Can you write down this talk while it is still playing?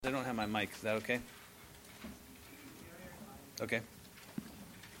I don't have my mic. Is that okay? Okay.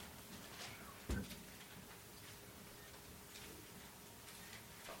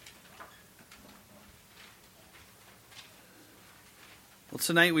 Well,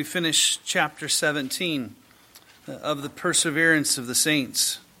 tonight we finish chapter 17 of the perseverance of the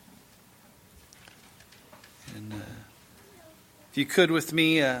saints. And if you could with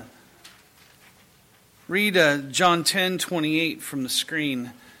me, read John 10:28 from the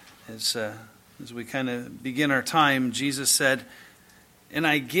screen. As we kind of begin our time, Jesus said, "And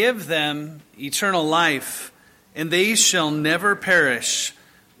I give them eternal life, and they shall never perish,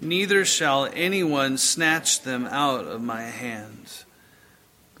 neither shall anyone snatch them out of my hand."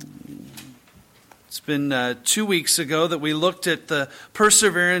 It's been 2 weeks ago that we looked at the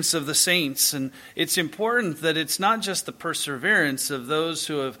perseverance of the saints, and it's important that it's not just the perseverance of those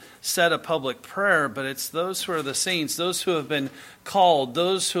who have said a public prayer, but it's those who are the saints, those who have been called,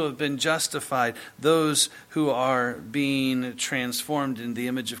 those who have been justified, those who are being transformed in the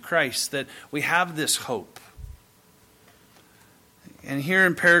image of Christ, that we have this hope. And here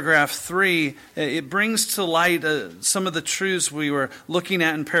in paragraph 3, it brings to light some of the truths we were looking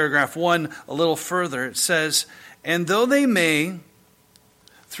at in paragraph 1 a little further. It says, "And though they may,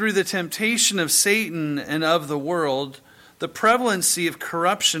 through the temptation of Satan and of the world, the prevalency of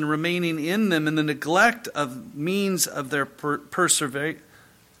corruption remaining in them and the neglect of means of their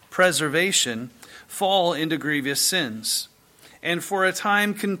preservation, fall into grievous sins, and for a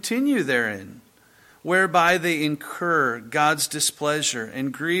time continue therein, whereby they incur God's displeasure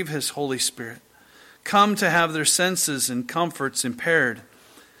and grieve His Holy Spirit, come to have their senses and comforts impaired,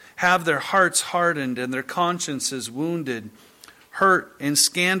 have their hearts hardened and their consciences wounded, hurt and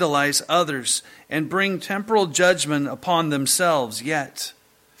scandalize others, and bring temporal judgment upon themselves. Yet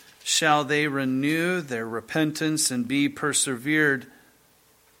shall they renew their repentance and be preserved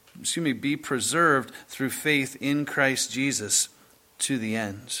through faith in Christ Jesus to the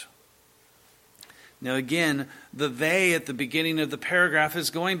end." Now again, the "they" at the beginning of the paragraph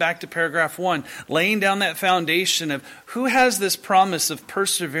is going back to paragraph 1, laying down that foundation of who has this promise of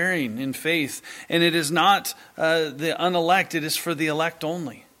persevering in faith. And it is not the unelect, it is for the elect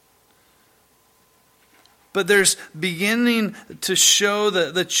only. But there's beginning to show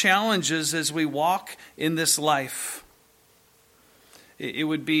the challenges as we walk in this life. It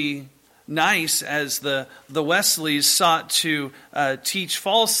would be nice, as the Wesleys sought to teach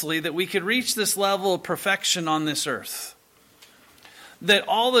falsely, that we could reach this level of perfection on this earth. That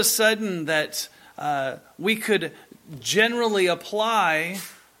all of a sudden that we could generally apply,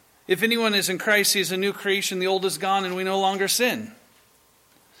 if anyone is in Christ, he is a new creation, the old is gone, and we no longer sin.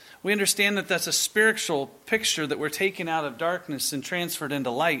 We understand that that's a spiritual picture that we're taken out of darkness and transferred into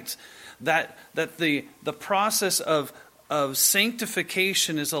light. That the process of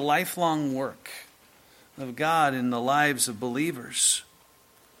sanctification is a lifelong work of God in the lives of believers.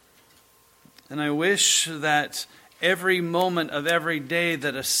 And I wish that every moment of every day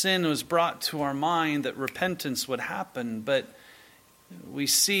that a sin was brought to our mind, that repentance would happen. But we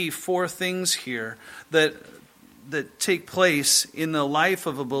see 4 things here that take place in the life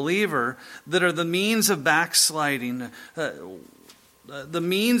of a believer that are the means of backsliding, the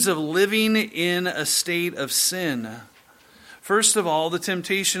means of living in a state of sin. First of all, the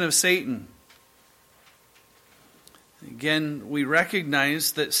temptation of Satan. Again, we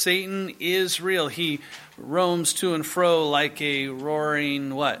recognize that Satan is real. He roams to and fro like a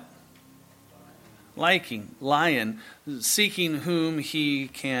roaring what? Lion, seeking whom he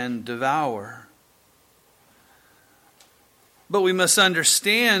can devour. But we must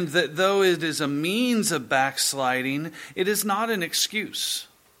understand that though it is a means of backsliding, it is not an excuse.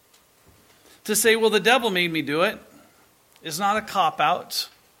 To say, well, the devil made me do it, is not a cop-out.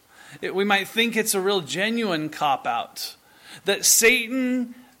 We might think it's a real genuine cop-out. That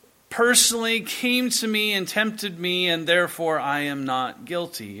Satan personally came to me and tempted me, and therefore I am not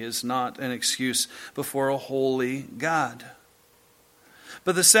guilty, is not an excuse before a holy God.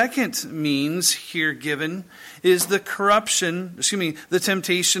 But the second means here given is the the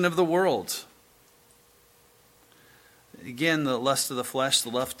temptation of the world. Again, the lust of the flesh,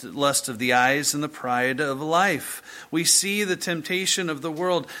 the lust of the eyes, and the pride of life. We see the temptation of the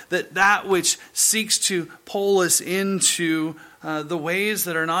world, that which seeks to pull us into the ways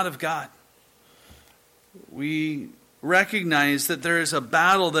that are not of God. We recognize that there is a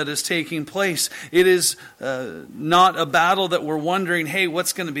battle that is taking place. It is not a battle that we're wondering, hey,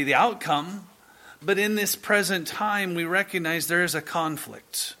 what's going to be the outcome? But in this present time, we recognize there is a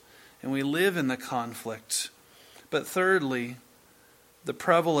conflict, and we live in the conflict. But thirdly, the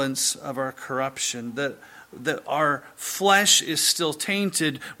prevalence of our corruption, that that our flesh is still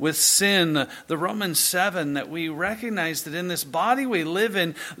tainted with sin. The Romans 7, that we recognize that in this body we live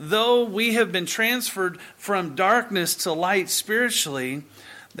in, though we have been transferred from darkness to light spiritually,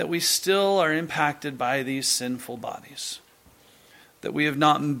 that we still are impacted by these sinful bodies. That we have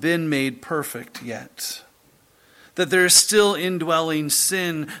not been made perfect yet. That there is still indwelling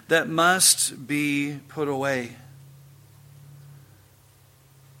sin that must be put away.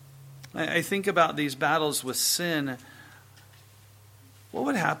 I think about these battles with sin. What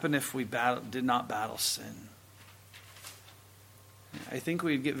would happen if we did not battle sin? I think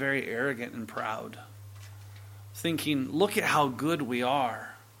we'd get very arrogant and proud, thinking, look at how good we are.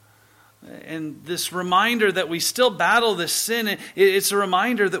 And this reminder that we still battle this sin, it's a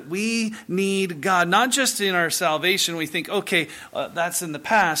reminder that we need God. Not just in our salvation, we think, okay, that's in the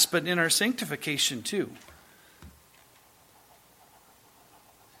past, but in our sanctification too.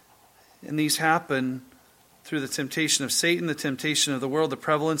 And these happen through the temptation of Satan, the temptation of the world, the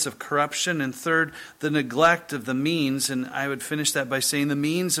prevalence of corruption, and third, the neglect of the means. And I would finish that by saying the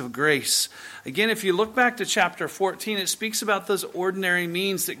means of grace. Again, if you look back to chapter 14, it speaks about those ordinary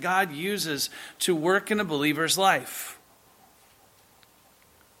means that God uses to work in a believer's life.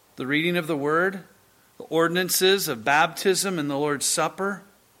 The reading of the Word, the ordinances of baptism and the Lord's Supper.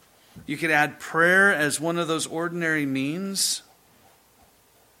 You could add prayer as one of those ordinary means.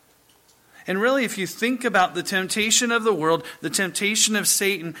 And really, if you think about the temptation of the world, the temptation of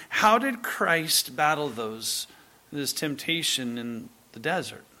Satan, how did Christ battle this temptation in the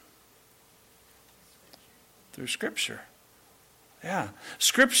desert? Through Scripture. Yeah.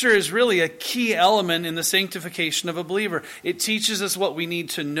 Scripture is really a key element in the sanctification of a believer. It teaches us what we need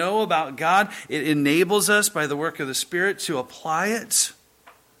to know about God. It enables us by the work of the Spirit to apply it.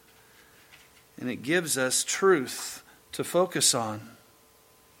 And it gives us truth to focus on.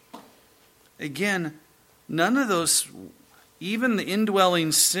 Again, none of those, even the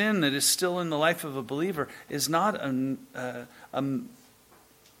indwelling sin that is still in the life of a believer, is not an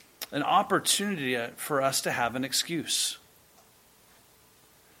opportunity for us to have an excuse.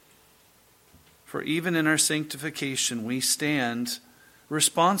 For even in our sanctification, we stand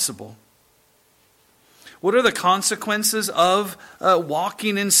responsible. What are the consequences of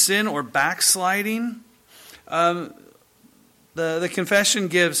walking in sin or backsliding? The confession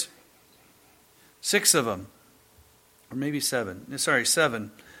gives 6 of them, or maybe 7.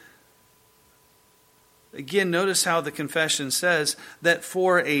 7. Again, notice how the confession says that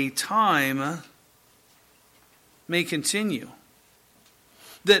for a time may continue.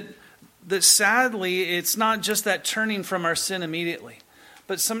 That sadly, it's not just that turning from our sin immediately,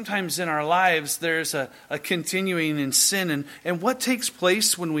 but sometimes in our lives there's a continuing in sin. And what takes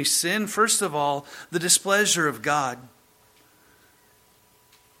place when we sin? First of all, the displeasure of God.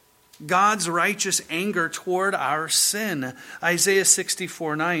 God's righteous anger toward our sin. Isaiah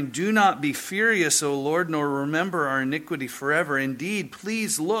 64:9. Do not be furious, O Lord, nor remember our iniquity forever. Indeed,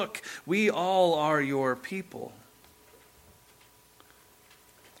 please look, we all are your people.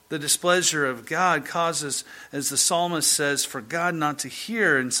 The displeasure of God causes, as the psalmist says, for God not to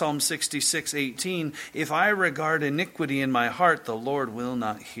hear in Psalm 66:18. If I regard iniquity in my heart, the Lord will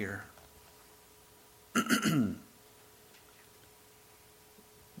not hear.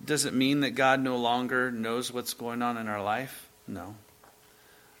 Does it mean that God no longer knows what's going on in our life? No.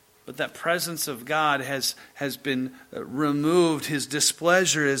 But that presence of God has been removed. His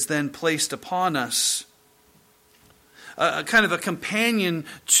displeasure is then placed upon us. Kind of a companion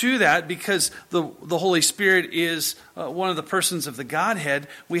to that, because the Holy Spirit is one of the persons of the Godhead.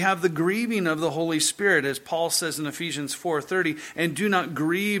 We have the grieving of the Holy Spirit, as Paul says in Ephesians 4:30, and do not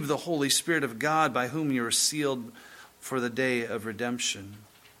grieve the Holy Spirit of God, by whom you are sealed for the day of redemption.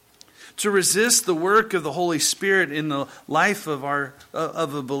 To resist the work of the Holy Spirit in the life of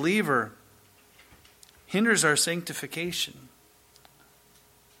a believer hinders our sanctification.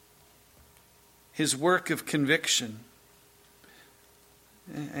 His work of conviction.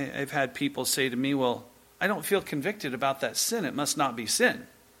 I've had people say to me, well, I don't feel convicted about that sin. It must not be sin.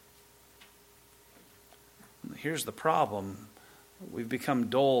 Here's the problem. We've become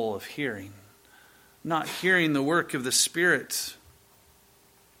dull of hearing. Not hearing the work of the Spirit.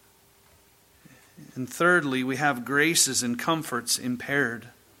 And thirdly, we have graces and comforts impaired.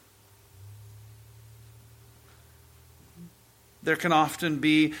 There can often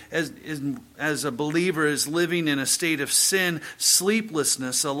be, as a believer is living in a state of sin,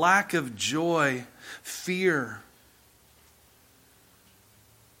 sleeplessness, a lack of joy, fear.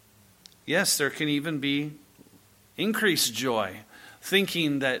 Yes, there can even be increased joy,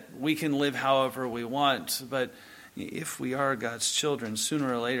 thinking that we can live however we want. But if we are God's children,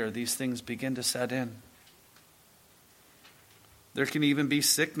 sooner or later these things begin to set in. There can even be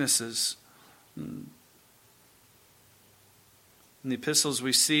sicknesses. In the epistles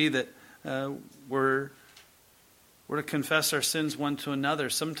we see that we're to confess our sins one to another.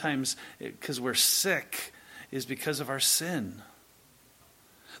 Sometimes because we're sick is because of our sin.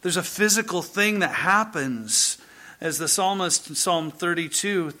 There's a physical thing that happens. As the psalmist in Psalm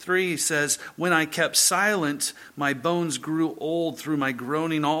 32:3 says, "When I kept silent, my bones grew old through my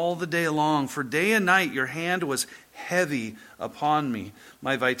groaning all the day long. For day and night your hand was heavy upon me.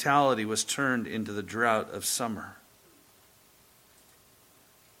 My vitality was turned into the drought of summer."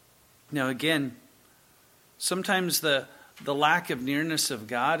 Now again, sometimes the lack of nearness of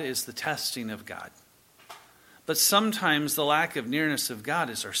God is the testing of God. But sometimes the lack of nearness of God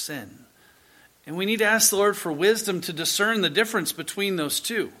is our sin. And we need to ask the Lord for wisdom to discern the difference between those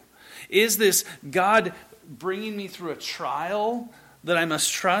two. Is this God bringing me through a trial that I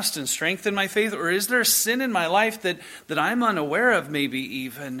must trust and strengthen my faith? Or is there sin in my life that I'm unaware of, maybe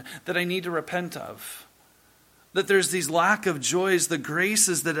even, that I need to repent of? That there's these lack of joys, the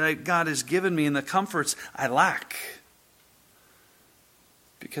graces that God has given me, and the comforts I lack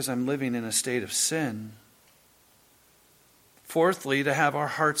because I'm living in a state of sin. Fourthly, to have our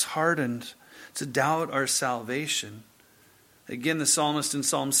hearts hardened, to doubt our salvation. Again, the psalmist in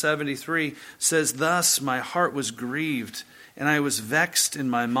Psalm 73 says, "Thus my heart was grieved, and I was vexed in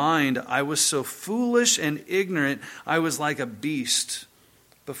my mind. I was so foolish and ignorant, I was like a beast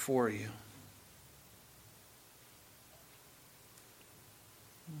before you."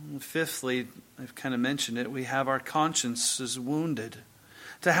 And fifthly, I've kind of mentioned it, we have our consciences wounded.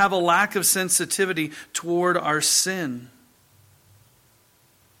 To have a lack of sensitivity toward our sin.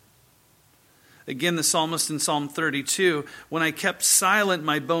 Again, the psalmist in Psalm 32, "When I kept silent,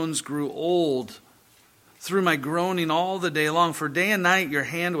 my bones grew old through my groaning all the day long. For day and night your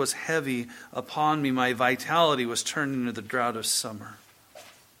hand was heavy upon me. My vitality was turned into the drought of summer."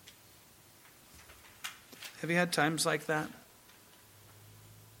 Have you had times like that?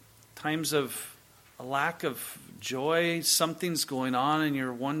 Times of a lack of joy, something's going on, and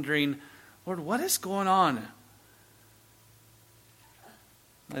you're wondering, "Lord, what is going on?"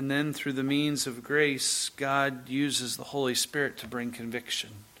 And then through the means of grace, God uses the Holy Spirit to bring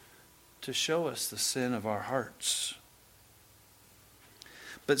conviction, to show us the sin of our hearts.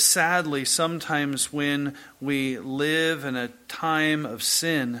 But sadly, sometimes when we live in a time of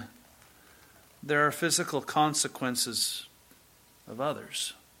sin, there are physical consequences of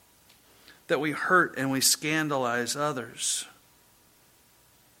others. That we hurt and we scandalize others.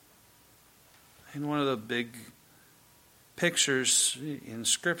 And one of the big pictures in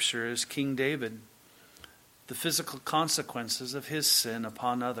Scripture is King David, the physical consequences of his sin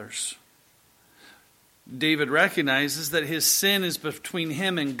upon others. David recognizes that his sin is between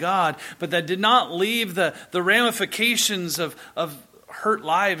him and God, but that did not leave the ramifications of hurt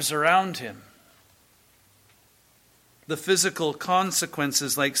lives around him. The physical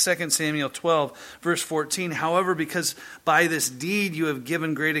consequences, like 2 Samuel 12, verse 14. "However, because by this deed you have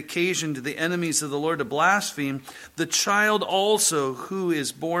given great occasion to the enemies of the Lord to blaspheme, the child also who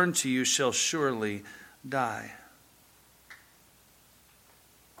is born to you shall surely die."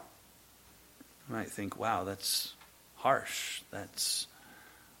 You might think, wow, that's harsh.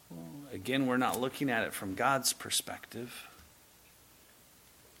 Again, we're not looking at it from God's perspective.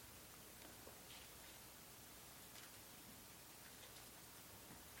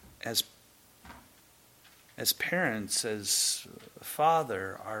 As parents, as a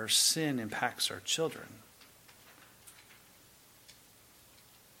father, our sin impacts our children.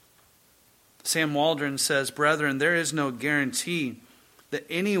 Sam Waldron says, "Brethren, there is no guarantee that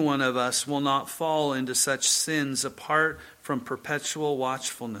any one of us will not fall into such sins apart from perpetual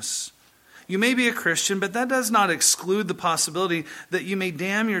watchfulness. You may be a Christian, but that does not exclude the possibility that you may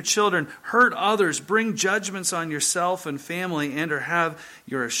damn your children, hurt others, bring judgments on yourself and family, and or have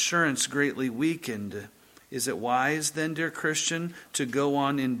your assurance greatly weakened. Is it wise then, dear Christian, to go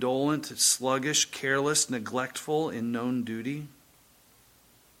on indolent, sluggish, careless, neglectful in known duty?"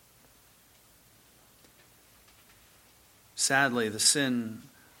 Sadly, the sin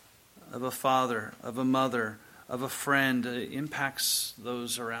of a father, of a mother, of a friend impacts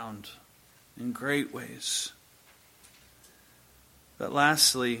those around in great ways. But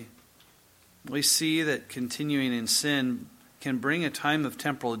lastly, we see that continuing in sin can bring a time of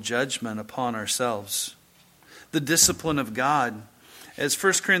temporal judgment upon ourselves. The discipline of God. As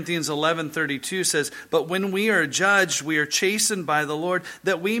 1 Corinthians 11:32 says, "But when we are judged, we are chastened by the Lord,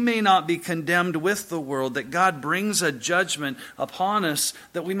 that we may not be condemned with the world," that God brings a judgment upon us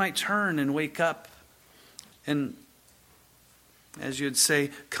that we might turn and wake up and, as you'd say,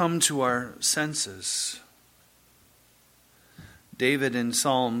 come to our senses. David in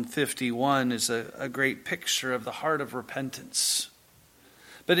Psalm 51 is a great picture of the heart of repentance.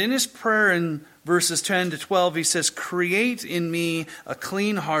 But in his prayer in verses 10 to 12, he says, "Create in me a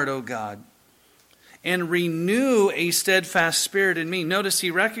clean heart, O God, and renew a steadfast spirit in me." Notice he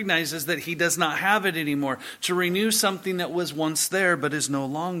recognizes that he does not have it anymore. To renew something that was once there but is no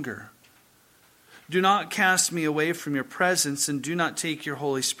longer. "Do not cast me away from your presence, and do not take your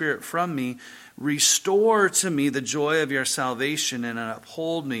Holy Spirit from me. Restore to me the joy of your salvation, and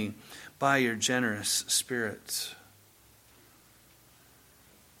uphold me by your generous spirit."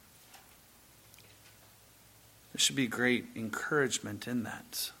 There should be great encouragement in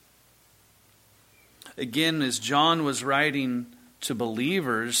that. Again, as John was writing to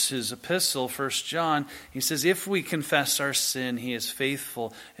believers, his epistle, 1 John, he says, if we confess our sin, he is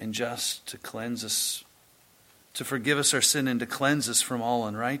faithful and just to cleanse us, to forgive us our sin and to cleanse us from all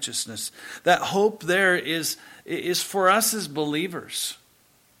unrighteousness. That hope there is for us as believers.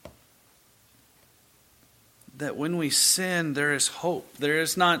 That when we sin, there is hope.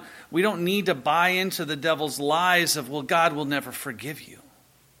 We don't need to buy into the devil's lies of, well, God will never forgive you.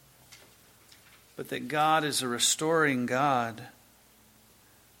 But that God is a restoring God.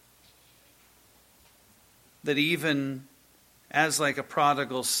 That even as like a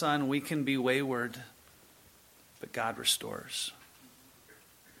prodigal son, we can be wayward, but God restores.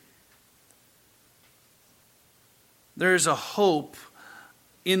 There is a hope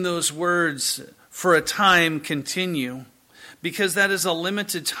in those words, "for a time continue," because that is a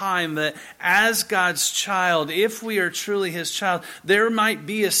limited time that as God's child, if we are truly his child, there might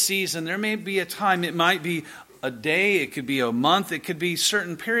be a season, there may be a time, it might be a day, it could be a month, it could be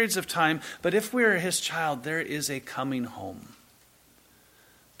certain periods of time, but if we are his child, there is a coming home.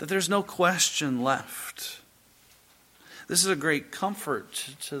 That there's no question left. This is a great comfort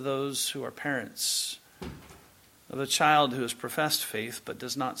to those who are parents of a child who has professed faith but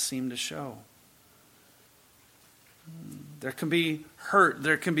does not seem to show. There can be hurt,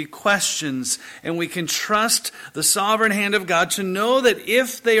 there can be questions, and we can trust the sovereign hand of God to know that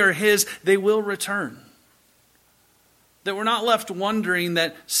if they are his, they will return. That we're not left wondering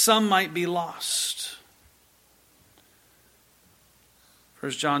that some might be lost.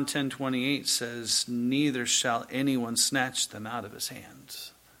 1 John 10:28 says, "Neither shall anyone snatch them out of his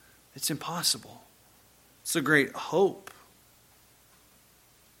hands." It's impossible. It's a great hope.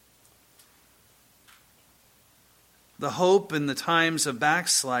 The hope in the times of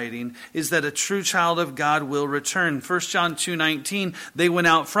backsliding is that a true child of God will return. 1 John 2:19, "They went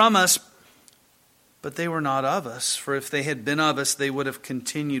out from us, but they were not of us. For if they had been of us, they would have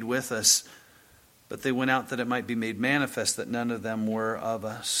continued with us. But they went out that it might be made manifest that none of them were of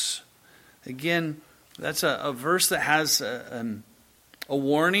us." Again, that's a verse that has a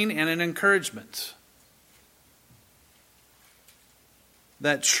warning and an encouragement.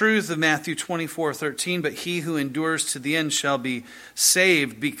 That truth of Matthew 24:13, "But he who endures to the end shall be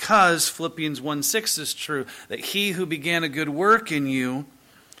saved," because Philippians 1:6 is true, that he who began a good work in you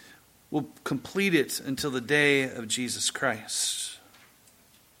will complete it until the day of Jesus Christ.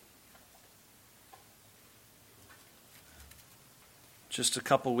 Just a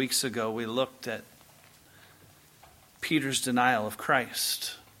couple weeks ago, we looked at Peter's denial of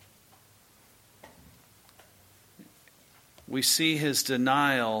Christ. We see his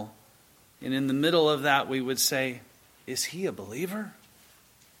denial, and in the middle of that, we would say, is he a believer?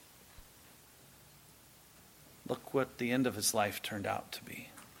 Look what the end of his life turned out to be.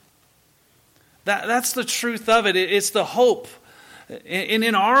 That's the truth of it. It's the hope. And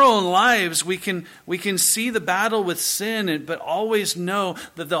in our own lives, we can see the battle with sin, but always know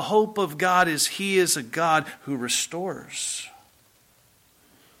that the hope of God is he is a God who restores.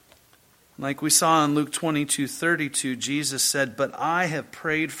 Like we saw in Luke 22:32, Jesus said, "But I have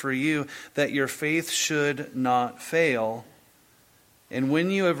prayed for you that your faith should not fail. And when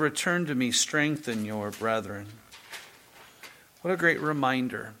you have returned to me, strengthen your brethren." What a great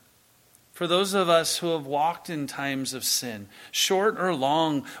reminder. For those of us who have walked in times of sin, short or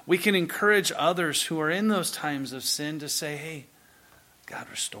long, we can encourage others who are in those times of sin to say, hey, God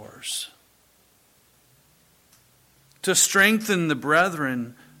restores. To strengthen the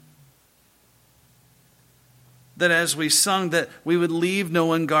brethren, that as we sung, that we would leave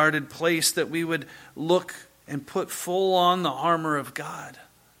no unguarded place, that we would look and put full on the armor of God,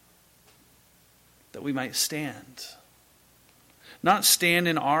 that we might stand. Not stand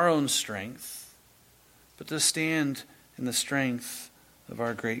in our own strength, but to stand in the strength of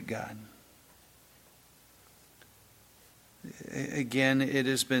our great God. Again,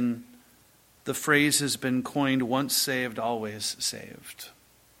 the phrase has been coined, once saved, always saved.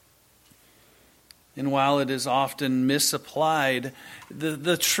 And while it is often misapplied,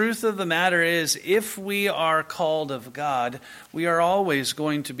 the truth of the matter is, if we are called of God, we are always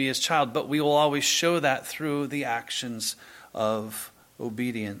going to be His child, but we will always show that through the actions of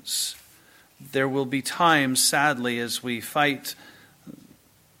obedience. There will be times, sadly, as we fight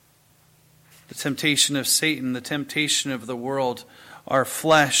the temptation of Satan, the temptation of the world, our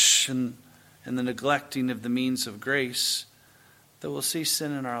flesh, and the neglecting of the means of grace, that we'll see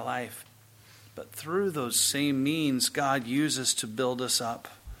sin in our life. But through those same means, God uses to build us up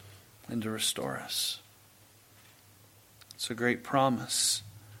and to restore us. It's a great promise,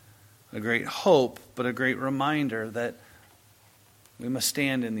 a great hope, but a great reminder that we must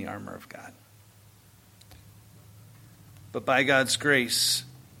stand in the armor of God. But by God's grace,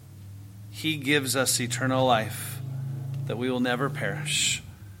 He gives us eternal life, that we will never perish,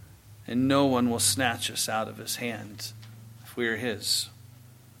 and no one will snatch us out of His hand if we are His.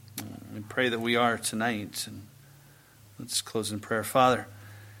 We pray that we are tonight. And let's close in prayer. Father,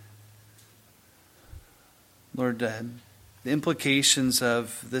 Lord, the implications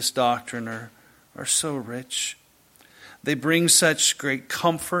of this doctrine are so rich. They bring such great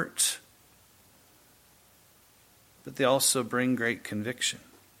comfort, but they also bring great conviction.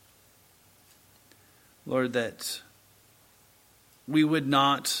 Lord, that we would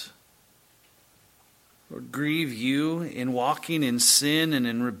not, Lord, grieve You in walking in sin and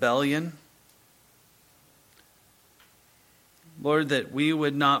in rebellion. Lord, that we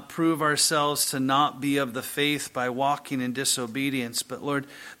would not prove ourselves to not be of the faith by walking in disobedience, but Lord,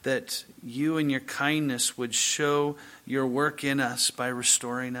 that You in Your kindness would show Your work in us by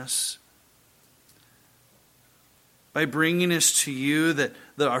restoring us, by bringing us to You, that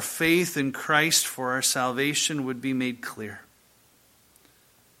our faith in Christ for our salvation would be made clear.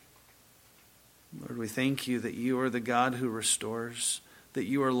 Lord, we thank You that You are the God who restores, that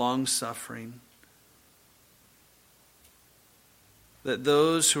You are long-suffering, that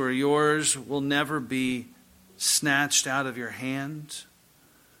those who are Yours will never be snatched out of Your hand,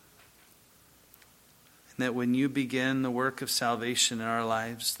 and that when You begin the work of salvation in our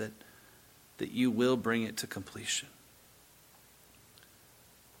lives, that You will bring it to completion.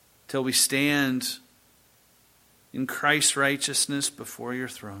 Till we stand in Christ's righteousness before Your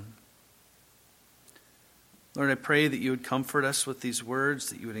throne. Lord, I pray that You would comfort us with these words,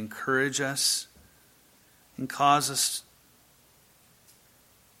 that You would encourage us and cause us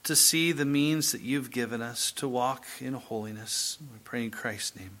to see the means that You've given us to walk in holiness. We pray in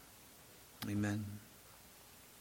Christ's name. Amen.